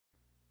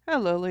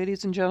Hello,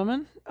 ladies and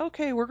gentlemen.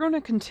 Okay, we're going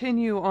to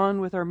continue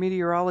on with our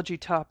meteorology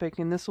topic,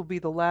 and this will be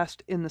the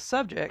last in the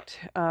subject.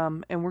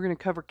 And we're going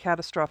to cover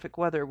catastrophic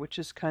weather, which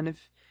is kind of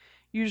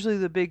usually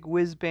the big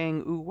whiz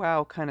bang, ooh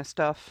wow kind of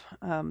stuff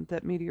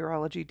that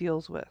meteorology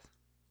deals with.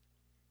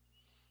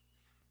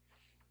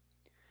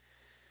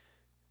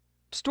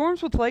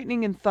 Storms with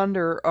lightning and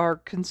thunder are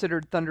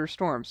considered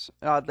thunderstorms,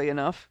 oddly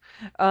enough.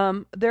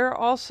 They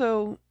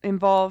also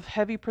involve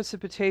heavy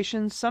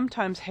precipitation,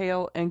 sometimes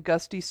hail, and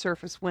gusty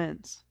surface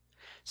winds.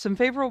 Some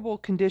favorable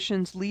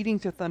conditions leading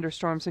to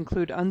thunderstorms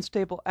include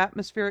unstable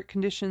atmospheric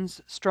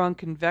conditions, strong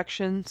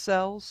convection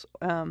cells,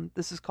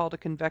 this is called a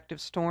convective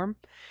storm,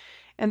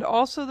 and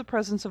also the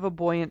presence of a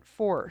buoyant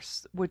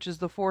force, which is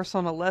the force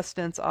on a less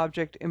dense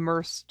object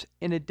immersed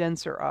in a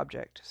denser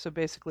object. So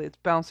basically, it's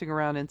bouncing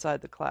around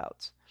inside the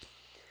clouds.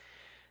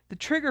 The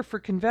trigger for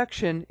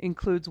convection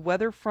includes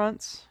weather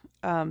fronts,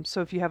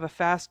 so if you have a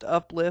fast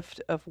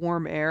uplift of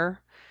warm air,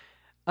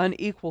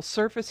 unequal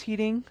surface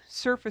heating,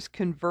 surface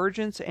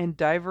convergence and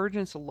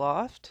divergence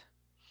aloft,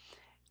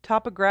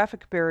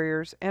 topographic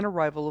barriers, and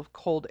arrival of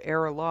cold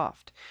air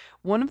aloft.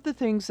 One of the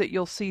things that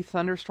you'll see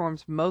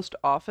thunderstorms most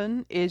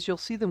often is you'll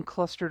see them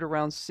clustered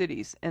around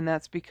cities, and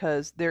that's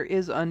because there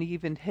is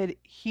uneven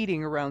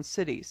heating around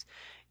cities.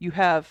 You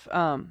have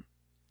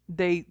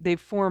they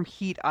form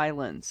heat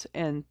islands,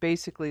 and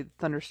basically the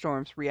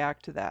thunderstorms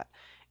react to that.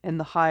 And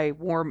the high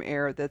warm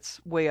air that's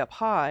way up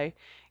high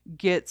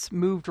gets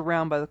moved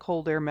around by the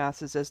cold air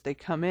masses as they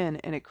come in,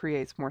 and it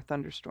creates more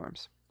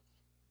thunderstorms.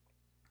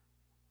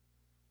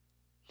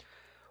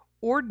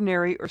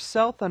 Ordinary or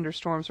cell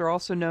thunderstorms are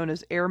also known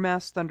as air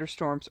mass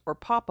thunderstorms or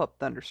pop-up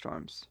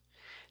thunderstorms.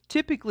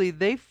 Typically,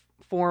 they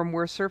form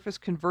where surface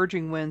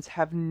converging winds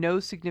have no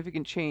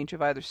significant change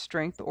of either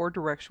strength or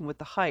direction with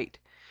the height.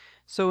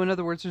 So in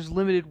other words, there's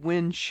limited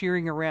wind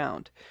shearing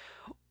around.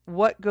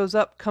 What goes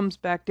up comes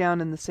back down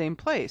in the same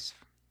place.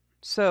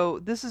 So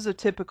this is a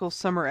typical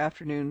summer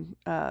afternoon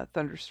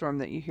thunderstorm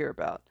that you hear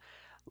about.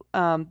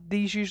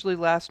 These usually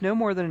last no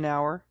more than an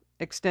hour,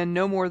 extend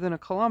no more than a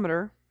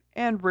kilometer,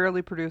 and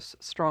rarely produce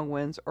strong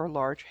winds or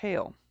large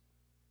hail.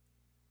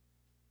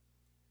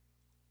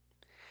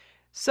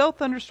 Cell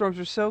thunderstorms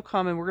are so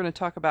common, we're going to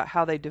talk about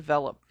how they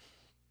develop.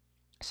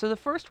 So the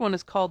first one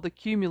is called the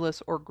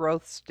cumulus or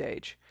growth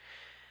stage.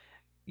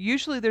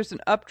 Usually there's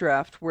an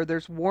updraft where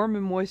there's warm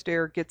and moist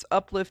air gets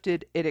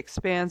uplifted, it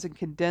expands and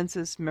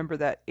condenses, remember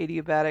that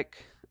adiabatic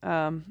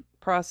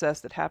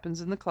process that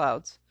happens in the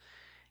clouds,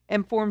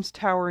 and forms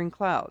towering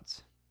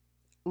clouds.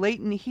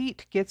 Latent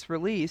heat gets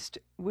released,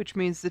 which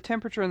means the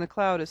temperature in the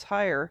cloud is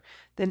higher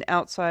than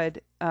outside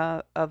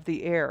of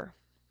the air.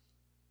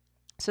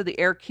 So the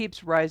air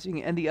keeps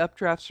rising and the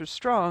updrafts are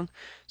strong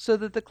so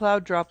that the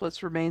cloud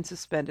droplets remain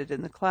suspended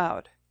in the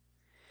cloud.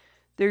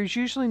 There is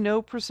usually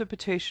no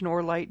precipitation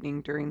or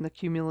lightning during the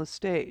cumulus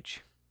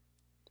stage.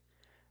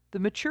 The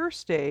mature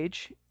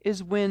stage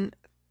is when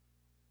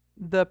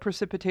the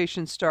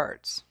precipitation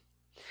starts.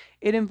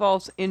 It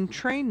involves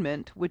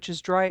entrainment, which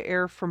is dry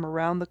air from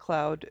around the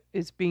cloud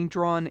is being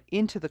drawn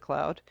into the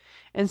cloud,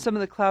 and some of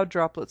the cloud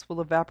droplets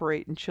will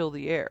evaporate and chill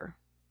the air.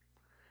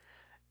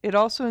 It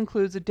also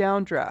includes a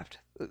downdraft.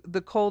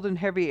 The cold and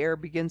heavy air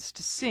begins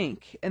to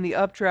sink, and the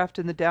updraft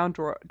and the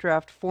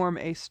downdraft form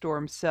a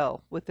storm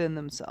cell within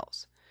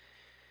themselves.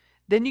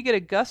 Then you get a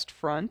gust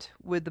front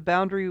with the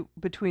boundary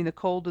between the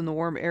cold and the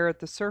warm air at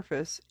the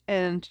surface,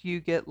 and you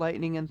get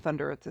lightning and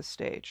thunder at this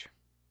stage.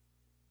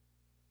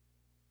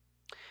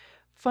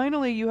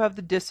 Finally, you have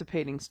the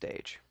dissipating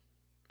stage.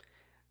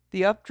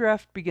 The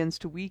updraft begins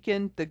to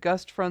weaken, the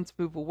gust fronts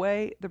move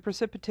away, the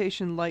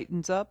precipitation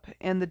lightens up,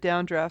 and the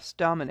downdrafts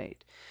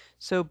dominate.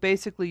 So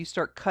basically you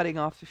start cutting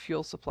off the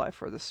fuel supply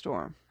for the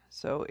storm.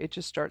 So it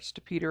just starts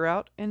to peter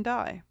out and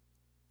die.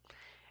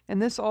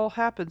 And this all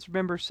happens,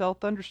 remember, cell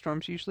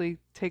thunderstorms usually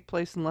take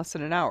place in less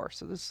than an hour,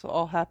 so this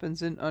all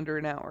happens in under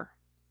an hour.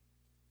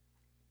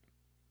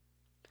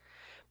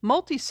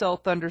 Multi-cell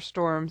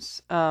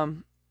thunderstorms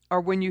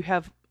are when you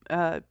have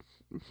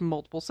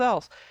multiple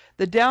cells.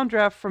 The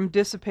downdraft from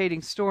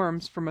dissipating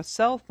storms from a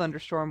cell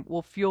thunderstorm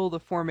will fuel the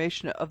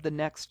formation of the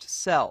next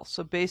cell.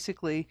 So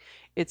basically,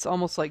 it's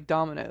almost like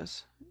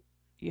dominoes.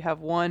 You have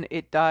one,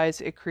 it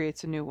dies, it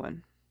creates a new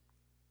one.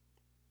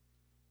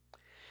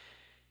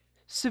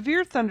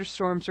 Severe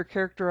thunderstorms are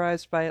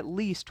characterized by at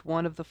least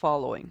one of the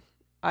following: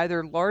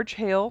 either large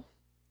hail,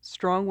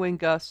 strong wind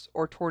gusts,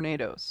 or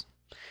tornadoes.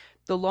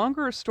 The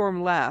longer a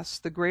storm lasts,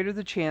 the greater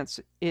the chance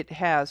it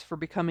has for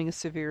becoming a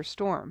severe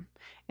storm,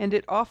 and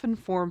it often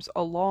forms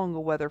along a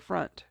weather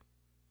front.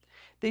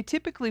 They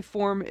typically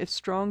form if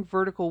strong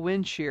vertical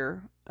wind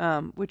shear,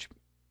 which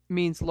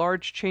means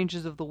large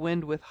changes of the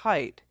wind with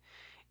height,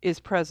 is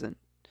present.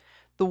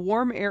 The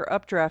warm air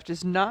updraft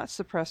is not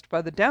suppressed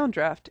by the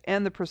downdraft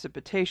and the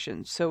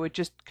precipitation, so it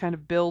just kind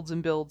of builds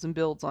and builds and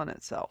builds on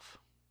itself.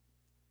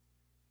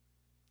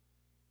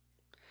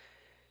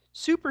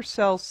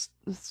 Supercell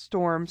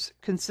storms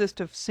consist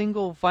of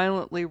single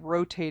violently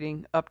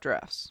rotating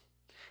updrafts.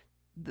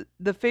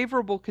 The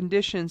favorable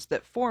conditions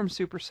that form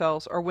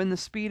supercells are when the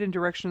speed and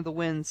direction of the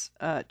winds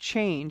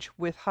change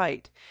with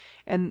height,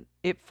 and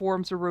it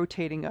forms a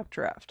rotating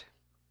updraft.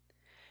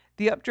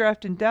 The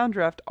updraft and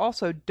downdraft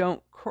also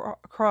don't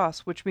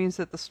cross, which means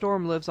that the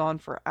storm lives on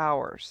for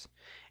hours,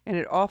 and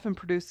it often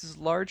produces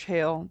large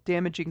hail,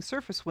 damaging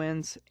surface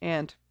winds,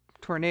 and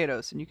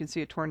tornadoes. And you can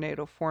see a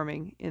tornado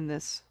forming in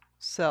this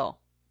cell.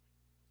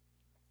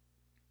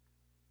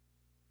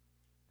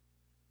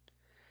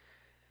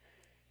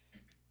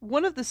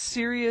 One of the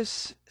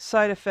serious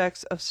side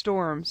effects of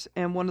storms,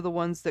 and one of the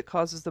ones that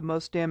causes the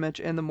most damage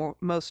and the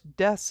most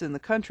deaths in the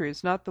country,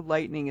 is not the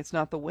lightning, it's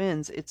not the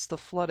winds, it's the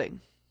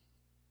flooding.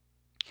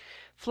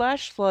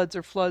 Flash floods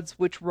are floods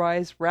which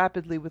rise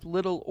rapidly with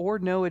little or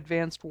no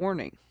advanced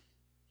warning.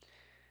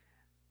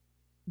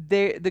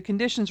 The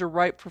conditions are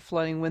ripe for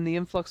flooding when the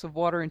influx of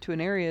water into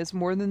an area is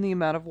more than the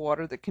amount of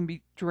water that can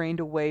be drained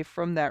away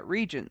from that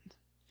region.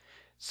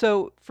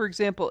 So, for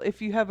example,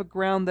 if you have a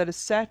ground that is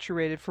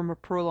saturated from a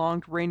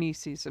prolonged rainy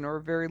season or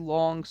a very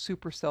long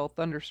supercell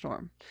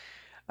thunderstorm,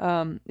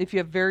 if you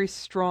have very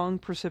strong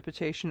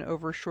precipitation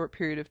over a short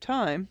period of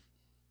time,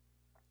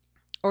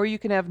 or you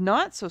can have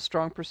not so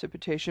strong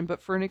precipitation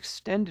but for an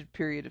extended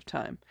period of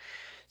time.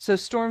 So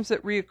storms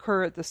that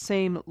reoccur at the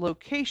same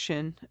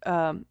location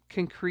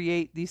can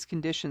create these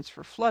conditions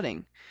for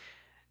flooding.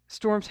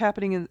 Storms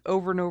happening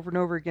over and over and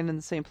over again in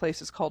the same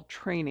place is called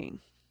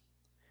training.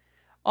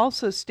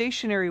 Also,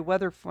 stationary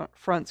weather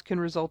fronts can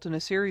result in a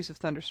series of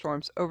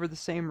thunderstorms over the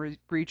same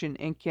region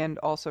and can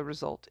also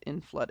result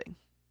in flooding.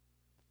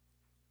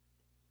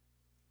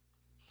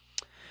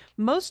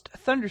 Most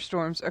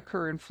thunderstorms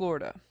occur in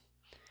Florida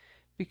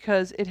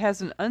because it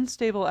has an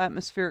unstable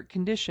atmospheric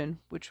condition,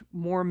 which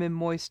warm and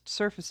moist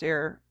surface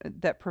air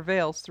that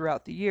prevails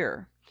throughout the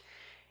year,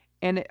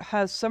 and it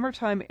has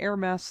summertime air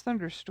mass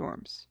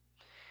thunderstorms.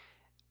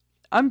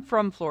 I'm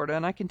from Florida,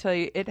 and I can tell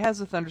you it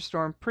has a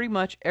thunderstorm pretty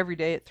much every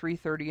day at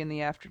 3:30 in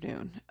the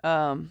afternoon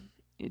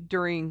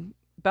during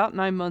about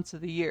 9 months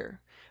of the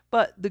year.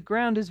 But the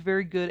ground is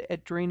very good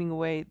at draining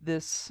away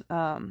this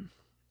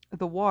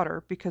the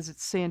water because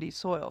it's sandy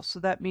soil. So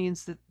that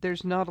means that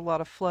there's not a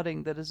lot of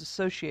flooding that is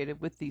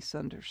associated with these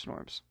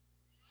thunderstorms.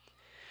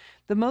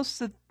 The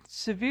most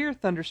severe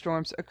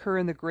thunderstorms occur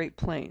in the Great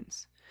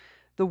Plains.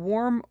 The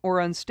warm or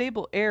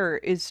unstable air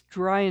is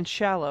dry and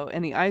shallow,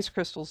 and the ice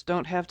crystals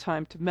don't have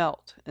time to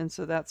melt, and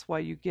so that's why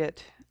you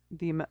get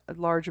the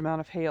large amount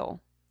of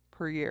hail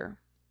per year.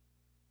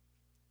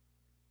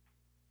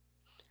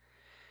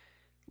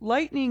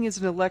 Lightning is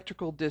an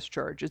electrical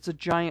discharge. It's a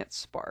giant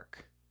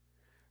spark.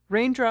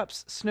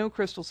 Raindrops, snow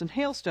crystals, and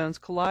hailstones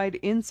collide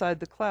inside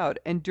the cloud,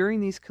 and during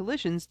these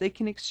collisions, they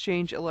can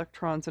exchange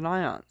electrons and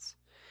ions.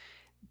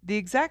 The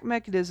exact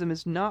mechanism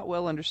is not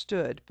well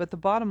understood, but the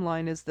bottom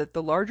line is that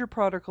the larger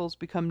particles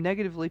become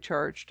negatively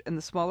charged and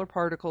the smaller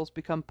particles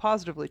become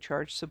positively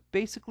charged, so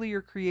basically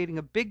you're creating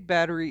a big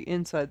battery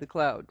inside the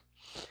cloud.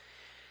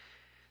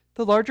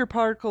 The larger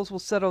particles will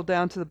settle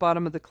down to the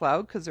bottom of the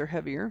cloud because they're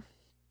heavier,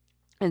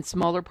 and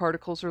smaller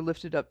particles are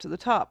lifted up to the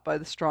top by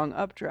the strong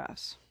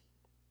updrafts.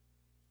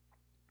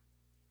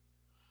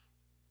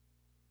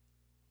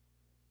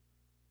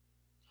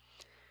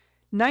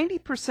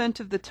 "90%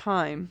 of the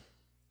time,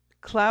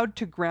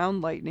 cloud-to-ground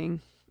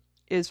lightning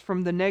is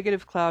from the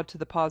negative cloud to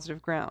the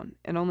positive ground,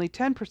 and only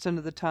 10%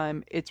 of the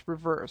time it's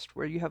reversed,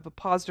 where you have a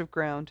positive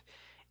ground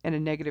and a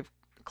negative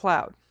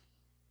cloud.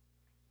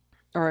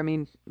 Or I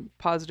mean,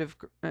 positive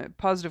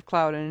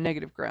cloud and a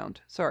negative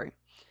ground. Sorry.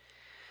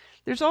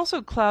 There's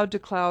also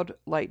cloud-to-cloud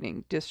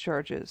lightning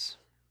discharges.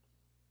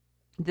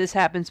 This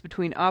happens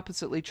between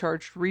oppositely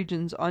charged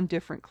regions on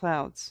different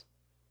clouds.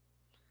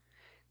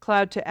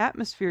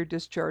 Cloud-to-atmosphere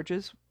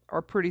discharges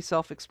are pretty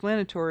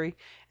self-explanatory,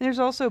 and there's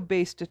also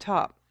base to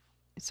top,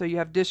 so you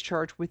have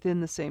discharge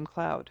within the same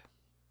cloud.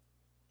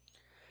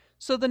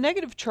 So the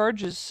negative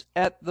charges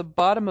at the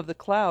bottom of the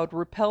cloud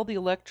repel the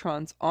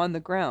electrons on the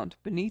ground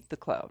beneath the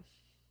cloud.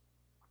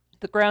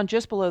 The ground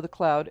just below the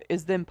cloud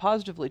is then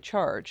positively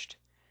charged,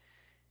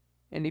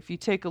 and if you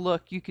take a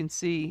look, you can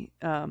see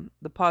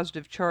the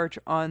positive charge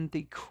on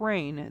the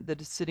crane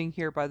that is sitting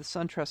here by the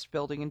SunTrust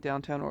building in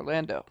downtown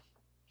Orlando.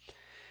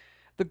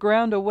 The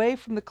ground away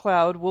from the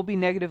cloud will be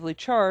negatively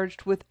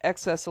charged with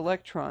excess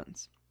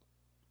electrons,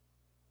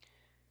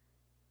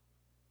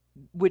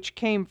 which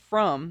came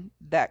from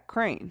that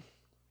crane.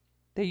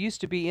 They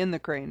used to be in the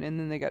crane, and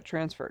then they got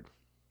transferred.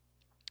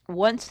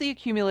 Once the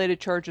accumulated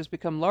charges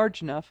become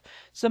large enough,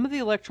 some of the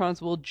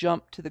electrons will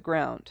jump to the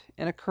ground,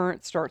 and a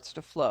current starts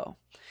to flow.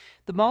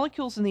 The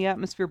molecules in the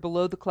atmosphere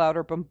below the cloud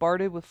are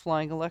bombarded with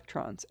flying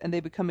electrons, and they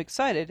become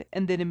excited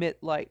and then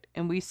emit light,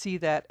 and we see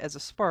that as a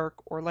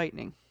spark or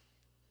lightning.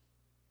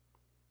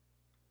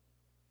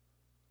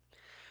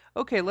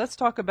 Okay, let's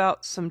talk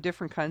about some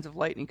different kinds of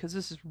lightning, because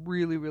this is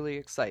really, really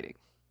exciting.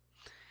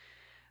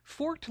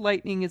 Forked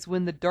lightning is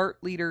when the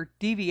dart leader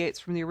deviates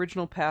from the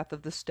original path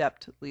of the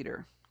stepped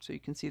leader. So you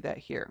can see that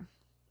here.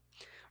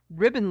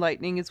 Ribbon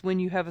lightning is when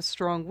you have a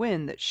strong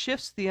wind that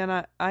shifts the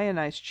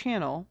ionized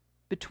channel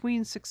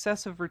between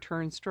successive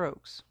return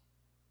strokes.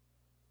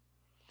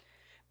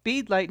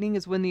 Bead lightning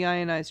is when the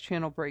ionized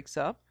channel breaks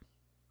up.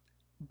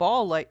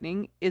 Ball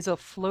lightning is a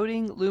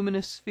floating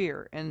luminous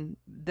sphere, and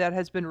that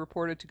has been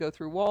reported to go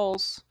through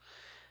walls,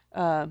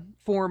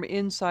 form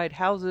inside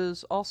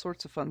houses, all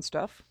sorts of fun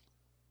stuff.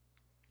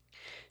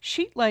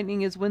 Sheet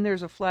lightning is when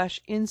there's a flash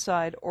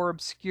inside or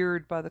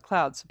obscured by the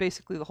clouds. So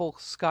basically, the whole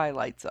sky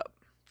lights up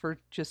for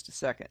just a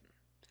second.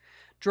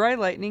 Dry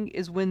lightning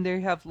is when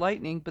they have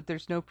lightning, but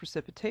there's no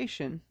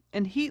precipitation.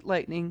 And heat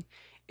lightning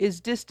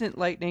is distant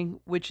lightning,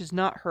 which is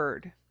not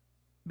heard.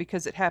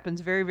 Because it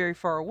happens very, very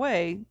far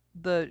away,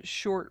 the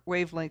short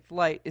wavelength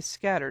light is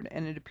scattered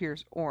and it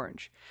appears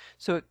orange.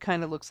 So it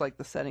kind of looks like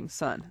the setting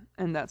sun,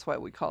 and that's why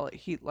we call it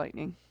heat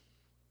lightning.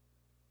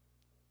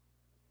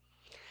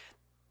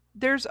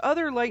 There's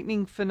other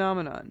lightning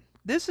phenomenon.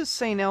 This is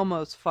St.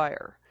 Elmo's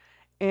fire,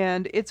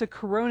 and it's a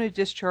corona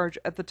discharge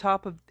at the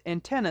top of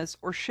antennas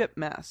or ship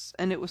masts,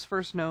 and it was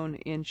first known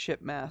in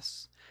ship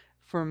masts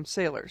from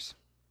sailors.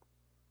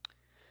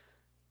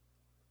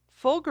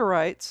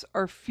 Fulgurites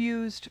are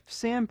fused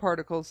sand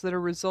particles that are a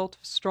result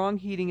of strong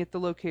heating at the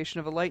location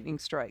of a lightning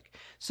strike.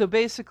 So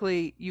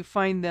basically, you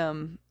find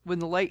them when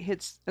the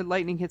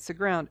lightning hits the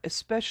ground,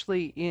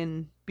 especially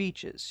in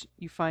beaches.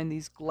 You find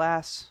these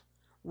glass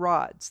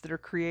rods that are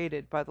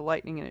created by the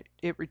lightning, and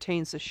it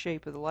retains the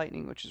shape of the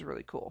lightning, which is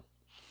really cool.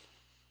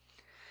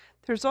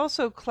 There's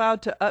also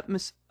cloud to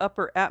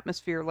upper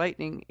atmosphere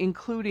lightning,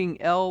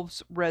 including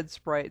elves, red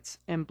sprites,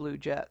 and blue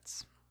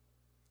jets.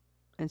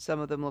 And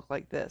some of them look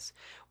like this.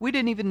 We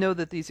didn't even know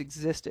that these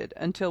existed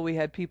until we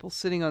had people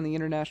sitting on the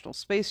International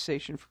Space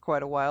Station for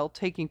quite a while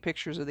taking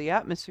pictures of the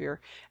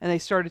atmosphere, and they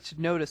started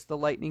to notice the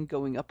lightning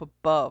going up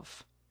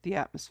above the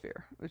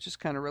atmosphere, which is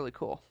kind of really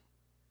cool.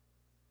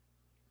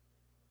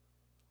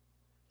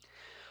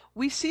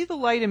 We see the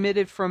light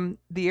emitted from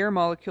the air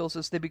molecules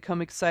as they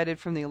become excited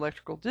from the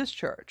electrical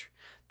discharge.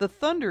 The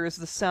thunder is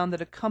the sound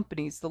that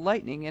accompanies the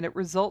lightning, and it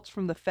results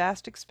from the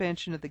fast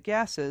expansion of the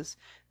gases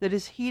that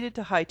is heated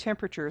to high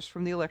temperatures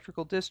from the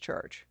electrical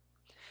discharge.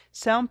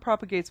 Sound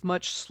propagates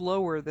much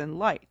slower than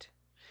light,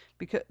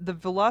 because the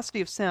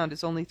velocity of sound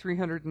is only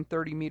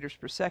 330 meters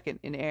per second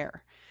in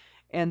air,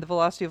 and the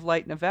velocity of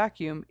light in a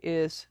vacuum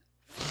is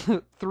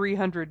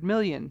 300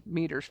 million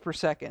meters per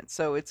second,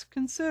 so it's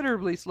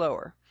considerably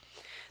slower.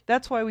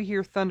 That's why we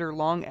hear thunder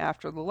long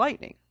after the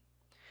lightning.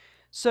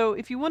 So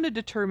if you want to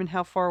determine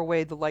how far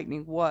away the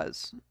lightning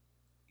was,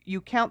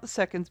 you count the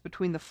seconds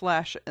between the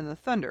flash and the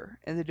thunder,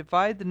 and then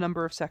divide the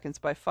number of seconds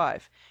by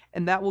 5,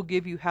 and that will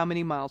give you how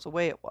many miles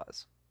away it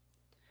was.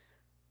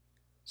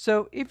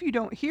 So if you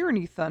don't hear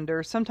any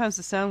thunder, sometimes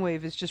the sound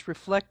wave is just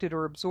reflected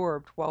or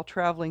absorbed while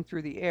traveling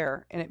through the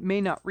air, and it may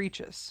not reach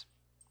us.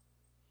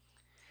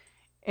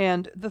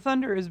 And the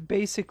thunder is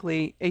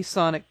basically a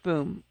sonic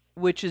boom,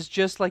 which is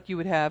just like you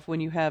would have when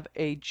you have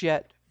a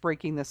jet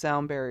breaking the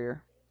sound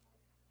barrier.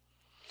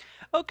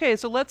 Okay,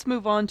 so let's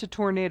move on to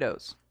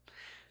tornadoes.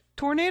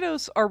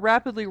 Tornadoes are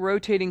rapidly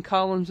rotating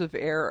columns of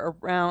air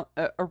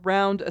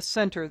around a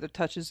center that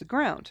touches the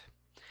ground.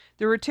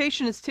 The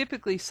rotation is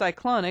typically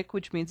cyclonic,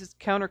 which means it's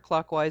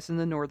counterclockwise in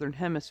the northern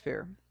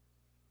hemisphere.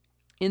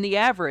 On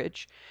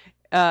average,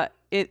 in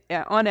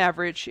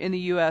the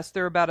U.S.,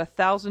 there are about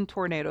 1,000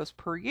 tornadoes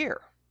per year.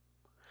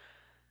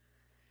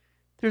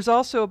 There's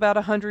also about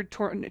 100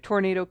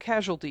 tornado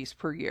casualties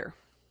per year.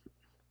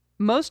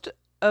 Most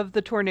of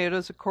the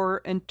tornadoes occur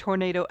in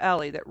Tornado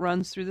Alley that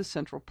runs through the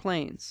Central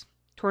Plains.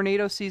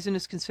 Tornado season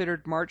is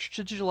considered March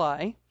to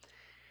July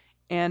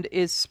and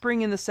is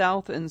spring in the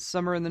south and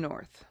summer in the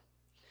north.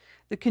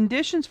 The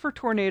conditions for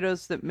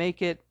tornadoes that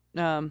make it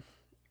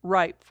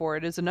ripe for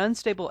it is an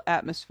unstable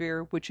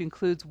atmosphere, which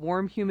includes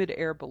warm, humid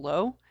air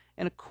below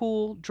and a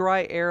cool,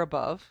 dry air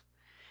above,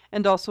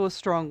 and also a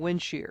strong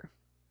wind shear.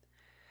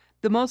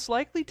 The most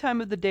likely time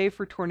of the day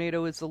for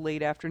tornado is the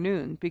late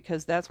afternoon,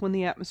 because that's when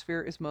the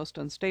atmosphere is most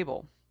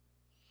unstable.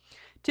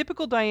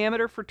 Typical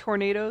diameter for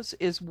tornadoes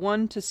is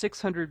 1 to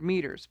 600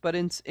 meters, but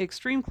in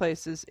extreme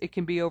places it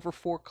can be over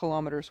 4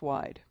 kilometers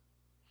wide.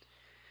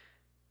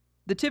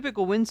 The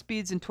typical wind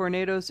speeds in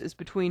tornadoes is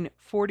between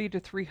 40 to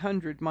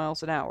 300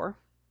 miles an hour,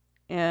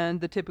 and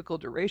the typical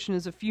duration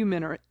is a few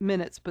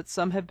minutes, but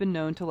some have been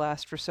known to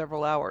last for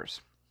several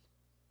hours.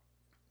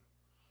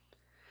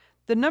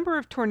 The number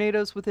of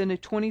tornadoes within a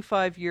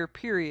 25-year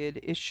period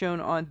is shown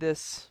on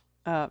this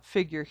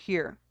figure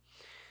here.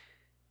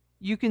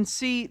 You can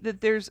see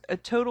that there's a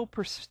total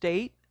per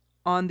state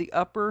on the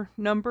upper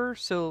number.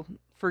 So,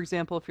 for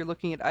example, if you're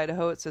looking at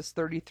Idaho, it says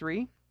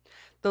 33.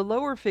 The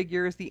lower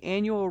figure is the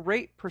annual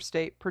rate per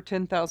state per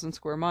 10,000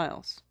 square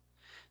miles.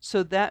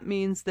 So that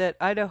means that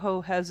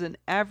Idaho has an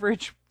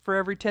average for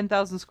every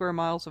 10,000 square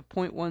miles of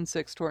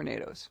 0.16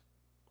 tornadoes.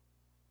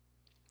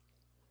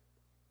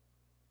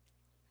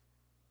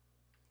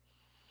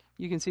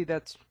 You can see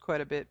that's quite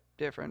a bit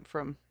different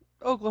from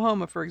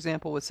Oklahoma, for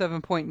example, with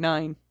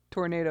 7.9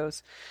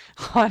 tornadoes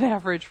on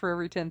average for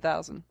every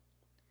 10,000.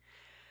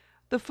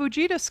 The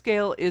Fujita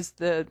scale is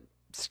the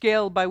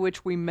scale by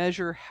which we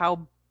measure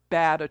how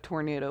bad a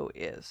tornado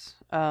is.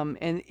 And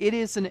it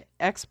is an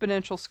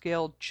exponential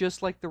scale,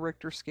 just like the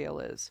Richter scale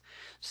is.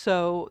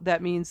 So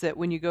that means that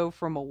when you go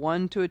from a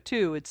 1 to a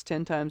 2, it's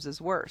 10 times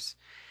as worse.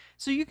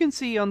 So you can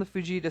see on the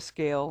Fujita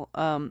scale,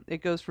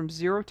 it goes from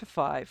 0 to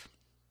 5.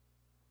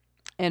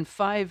 And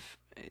 5,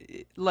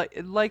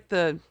 like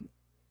the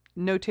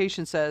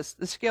notation says,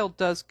 the scale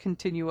does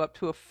continue up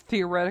to a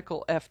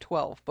theoretical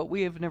F12, but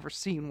we have never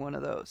seen one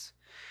of those.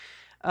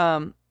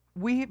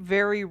 We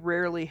very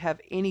rarely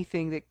have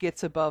anything that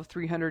gets above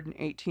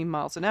 318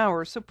 miles an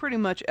hour, so pretty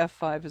much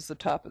F5 is the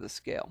top of the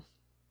scale.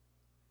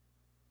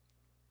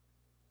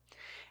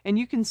 And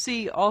you can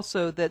see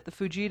also that the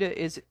Fujita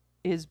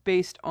is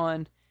based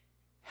on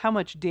how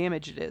much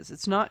damage it is.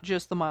 It's not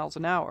just the miles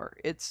an hour,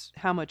 it's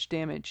how much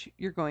damage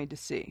you're going to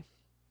see.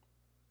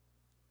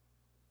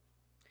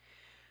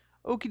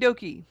 Okie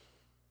dokie.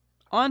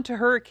 On to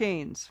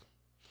hurricanes.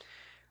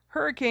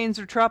 Hurricanes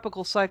are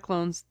tropical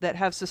cyclones that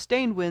have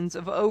sustained winds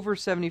of over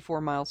 74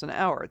 miles an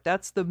hour.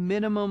 That's the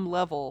minimum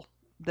level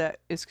that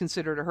is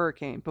considered a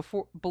hurricane.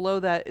 Below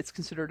that, it's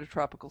considered a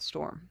tropical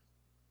storm.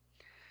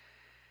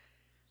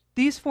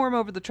 These form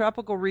over the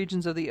tropical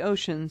regions of the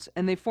oceans,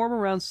 and they form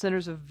around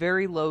centers of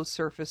very low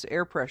surface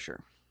air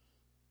pressure.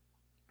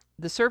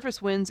 The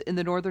surface winds in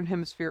the northern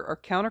hemisphere are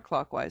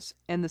counterclockwise,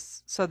 and the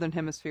southern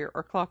hemisphere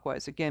are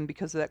clockwise, again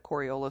because of that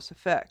Coriolis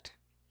effect.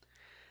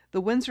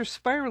 The winds are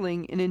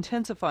spiraling and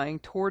intensifying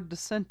toward the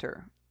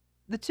center.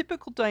 The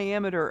typical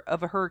diameter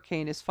of a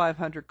hurricane is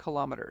 500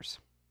 kilometers.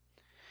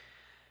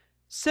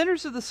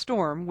 Centers of the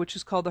storm, which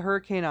is called the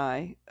hurricane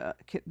eye,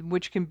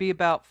 which can be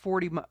about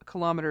 40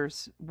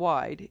 kilometers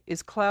wide,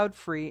 is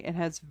cloud-free and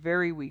has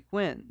very weak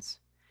winds.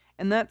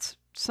 And that's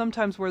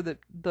sometimes where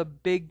the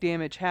big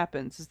damage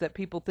happens, is that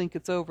people think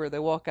it's over, they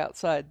walk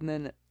outside, and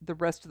then the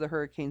rest of the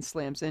hurricane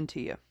slams into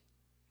you.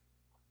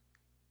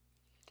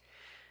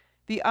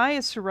 The eye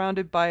is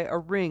surrounded by a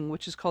ring,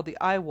 which is called the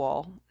eye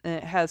wall, and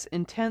it has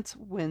intense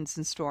winds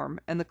and storm,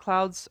 and the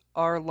clouds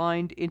are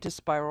lined into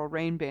spiral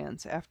rain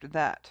bands after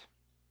that.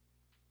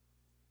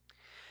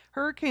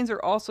 Hurricanes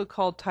are also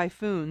called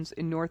typhoons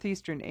in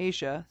northeastern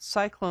Asia,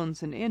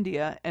 cyclones in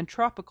India, and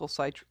tropical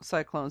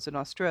cyclones in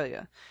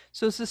Australia.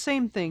 So it's the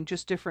same thing,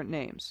 just different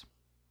names.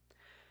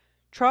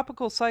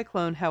 Tropical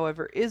cyclone,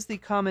 however, is the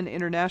common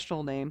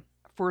international name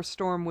for a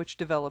storm which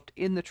developed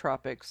in the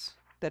tropics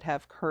that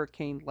have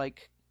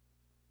hurricane-like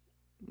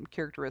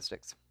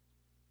characteristics.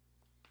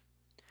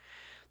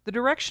 The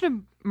direction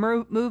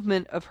of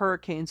movement of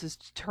hurricanes is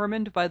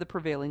determined by the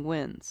prevailing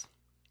winds.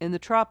 In the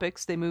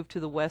tropics, they move to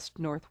the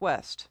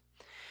west-northwest.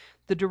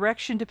 The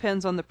direction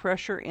depends on the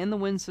pressure and the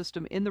wind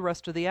system in the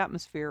rest of the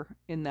atmosphere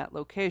in that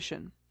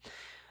location.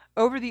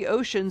 Over the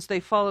oceans, they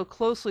follow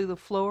closely the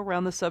flow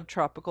around the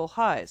subtropical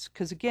highs,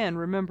 because again,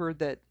 remember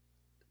that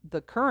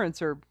the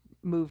currents are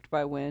moved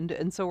by wind,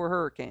 and so are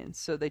hurricanes,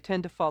 so they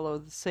tend to follow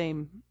the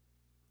same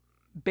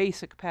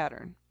basic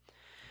pattern.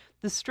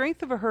 The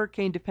strength of a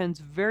hurricane depends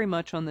very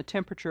much on the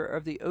temperature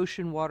of the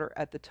ocean water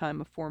at the time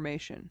of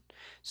formation.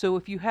 So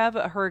if you have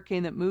a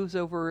hurricane that moves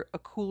over a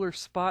cooler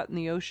spot in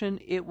the ocean,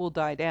 it will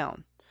die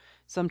down.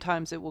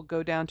 Sometimes it will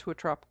go down to a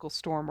tropical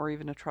storm or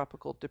even a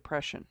tropical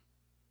depression.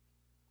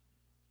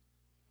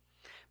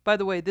 By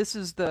the way, this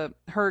is the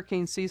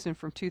hurricane season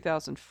from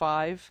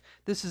 2005.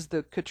 This is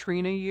the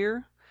Katrina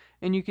year,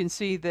 and you can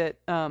see that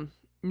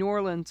New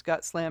Orleans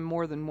got slammed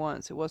more than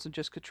once. It wasn't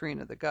just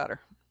Katrina that got her.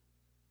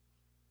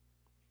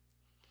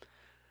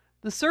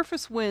 The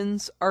surface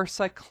winds are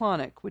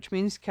cyclonic, which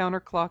means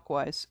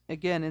counterclockwise,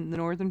 again in the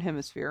northern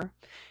hemisphere,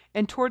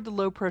 and toward the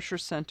low-pressure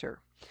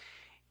center.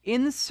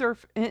 In the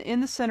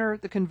center,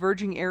 the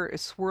converging air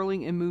is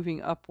swirling and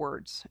moving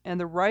upwards, and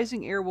the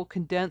rising air will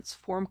condense,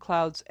 form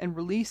clouds, and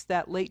release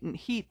that latent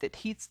heat that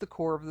heats the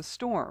core of the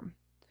storm.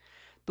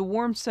 The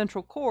warm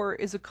central core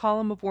is a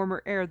column of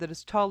warmer air that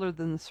is taller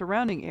than the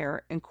surrounding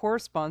air and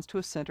corresponds to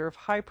a center of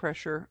high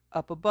pressure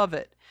up above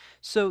it.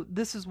 So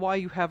this is why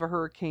you have a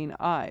hurricane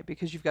eye,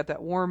 because you've got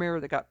that warm air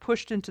that got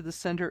pushed into the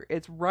center.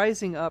 It's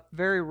rising up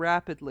very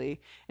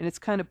rapidly, and it's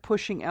kind of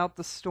pushing out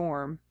the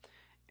storm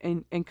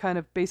and kind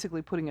of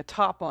basically putting a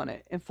top on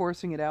it and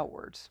forcing it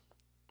outwards.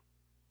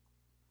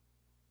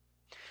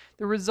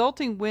 The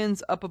resulting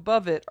winds up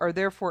above it are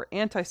therefore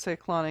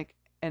anticyclonic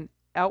and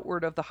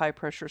outward of the high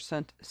pressure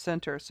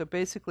center. So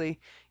basically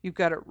you've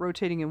got it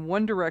rotating in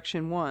one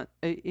direction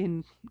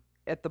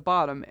at the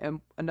bottom and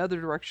another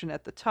direction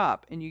at the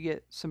top, and you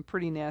get some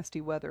pretty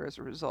nasty weather as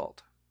a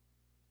result.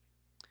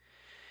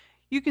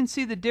 You can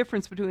see the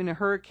difference between a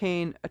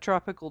hurricane, a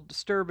tropical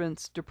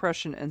disturbance,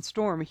 depression, and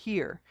storm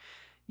here.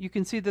 You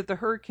can see that the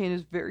hurricane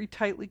is very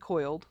tightly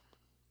coiled,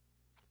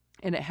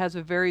 and it has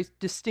a very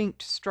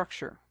distinct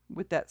structure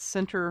with that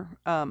center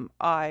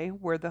eye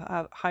where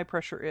the high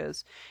pressure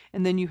is,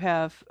 and then you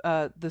have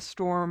the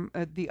storm,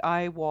 the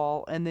eye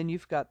wall, and then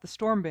you've got the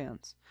storm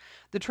bands.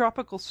 The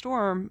tropical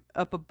storm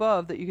up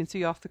above that you can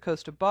see off the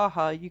coast of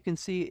Baja, you can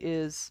see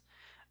is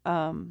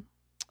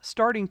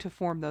starting to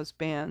form those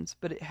bands,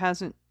 but it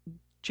hasn't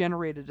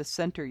generated a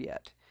center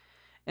yet.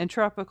 And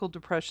tropical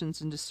depressions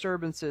and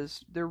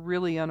disturbances, they're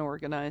really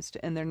unorganized,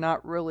 and they're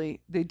not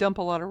really, they dump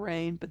a lot of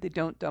rain, but they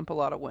don't dump a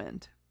lot of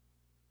wind.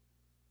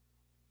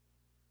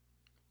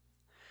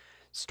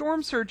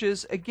 Storm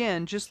surges,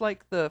 again, just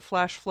like the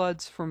flash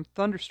floods from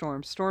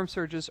thunderstorms, storm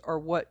surges are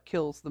what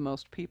kills the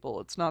most people.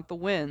 It's not the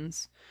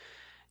winds.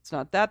 It's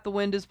not that the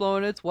wind is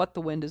blowing, it's what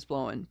the wind is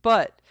blowing.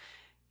 But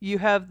you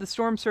have the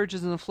storm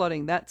surges and the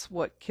flooding. That's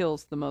what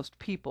kills the most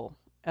people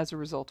as a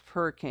result of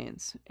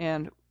hurricanes.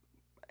 And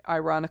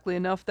ironically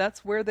enough,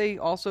 that's where they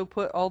also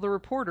put all the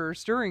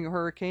reporters during a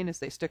hurricane, is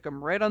they stick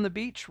them right on the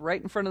beach,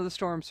 right in front of the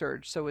storm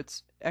surge. So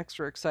it's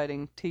extra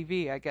exciting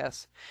TV, I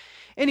guess.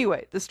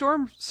 Anyway, the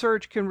storm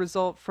surge can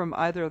result from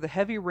either the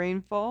heavy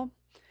rainfall,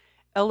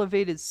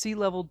 elevated sea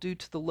level due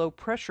to the low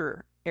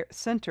pressure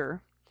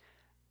center,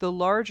 the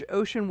large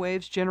ocean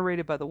waves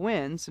generated by the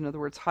winds, in other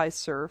words, high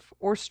surf,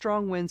 or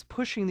strong winds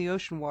pushing the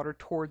ocean water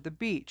toward the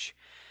beach.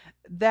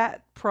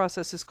 That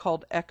process is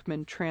called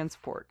Ekman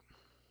transport.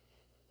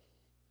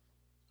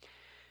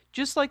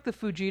 Just like the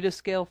Fujita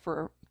scale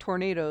for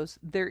tornadoes,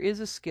 there is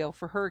a scale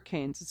for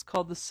hurricanes. It's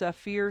called the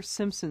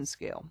Saffir-Simpson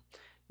scale.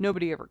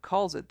 Nobody ever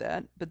calls it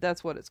that, but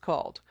that's what it's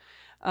called.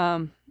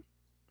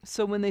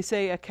 So when they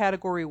say a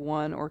Category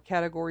 1 or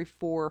Category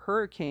 4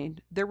 hurricane,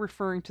 they're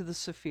referring to the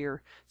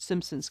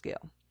Saffir-Simpson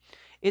scale.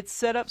 It's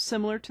set up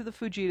similar to the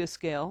Fujita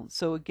scale.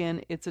 So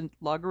again, it's a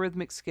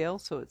logarithmic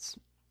scale,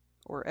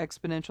 or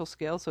exponential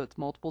scale, so it's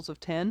multiples of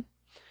 10.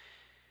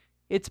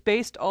 It's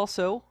based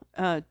also,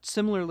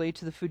 similarly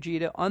to the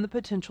Fujita, on the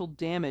potential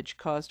damage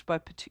caused by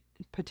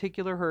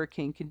particular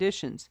hurricane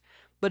conditions,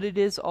 but it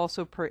is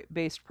also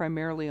based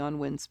primarily on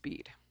wind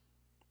speed.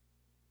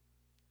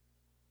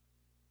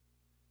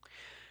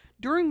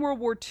 During World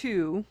War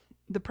II,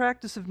 the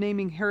practice of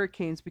naming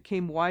hurricanes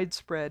became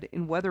widespread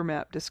in weather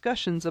map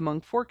discussions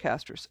among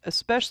forecasters,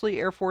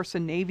 especially Air Force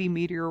and Navy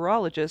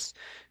meteorologists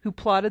who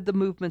plotted the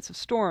movements of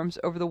storms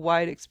over the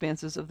wide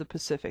expanses of the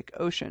Pacific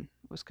Ocean.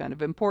 It was kind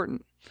of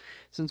important,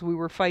 since we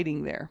were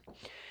fighting there.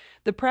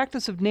 The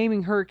practice of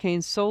naming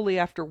hurricanes solely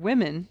after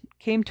women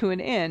came to an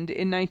end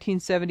in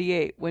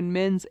 1978 when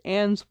men's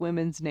and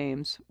women's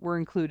names were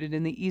included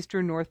in the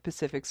Eastern North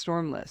Pacific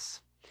storm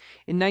lists.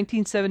 In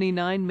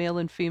 1979, male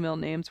and female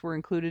names were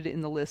included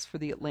in the list for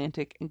the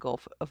Atlantic and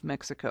Gulf of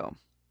Mexico.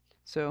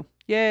 So,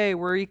 yay,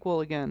 we're equal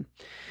again.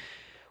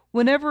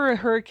 Whenever a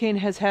hurricane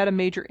has had a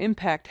major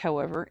impact,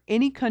 however,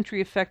 any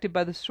country affected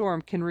by the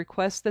storm can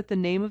request that the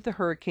name of the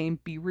hurricane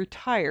be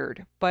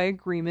retired by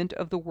agreement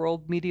of the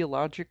World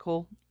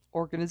Meteorological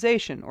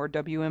Organization, or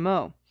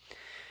WMO.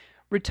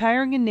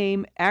 Retiring a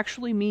name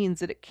actually means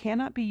that it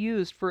cannot be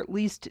used for at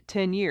least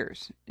 10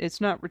 years.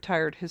 It's not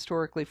retired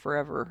historically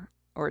forever,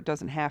 or it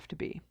doesn't have to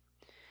be.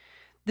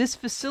 This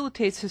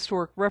facilitates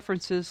historic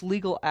references,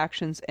 legal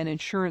actions, and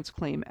insurance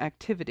claim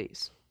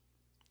activities.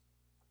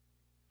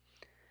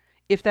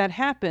 If that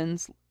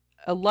happens,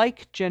 a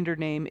like gender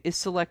name is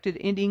selected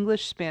in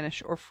English,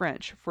 Spanish, or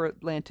French for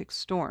Atlantic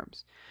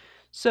storms.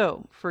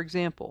 So, for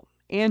example,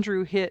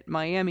 Andrew hit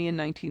Miami in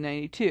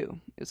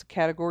 1992. It was a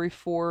Category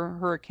 4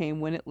 hurricane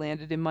when it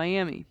landed in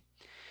Miami.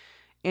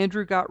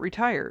 Andrew got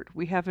retired.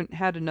 We haven't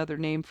had another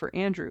name for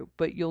Andrew,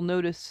 but you'll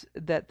notice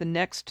that the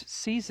next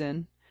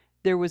season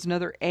there was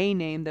another A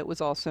name that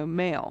was also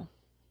male.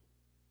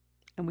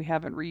 And we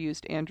haven't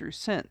reused Andrew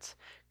since.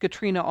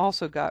 Katrina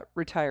also got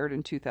retired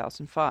in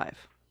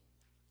 2005.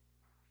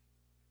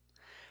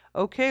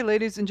 Okay,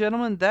 ladies and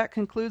gentlemen, that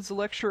concludes the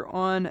lecture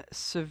on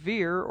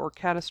severe or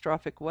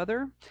catastrophic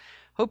weather.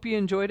 Hope you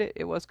enjoyed it.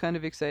 It was kind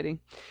of exciting.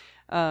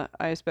 I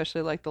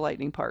especially like the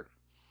lightning part.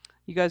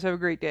 You guys have a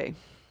great day.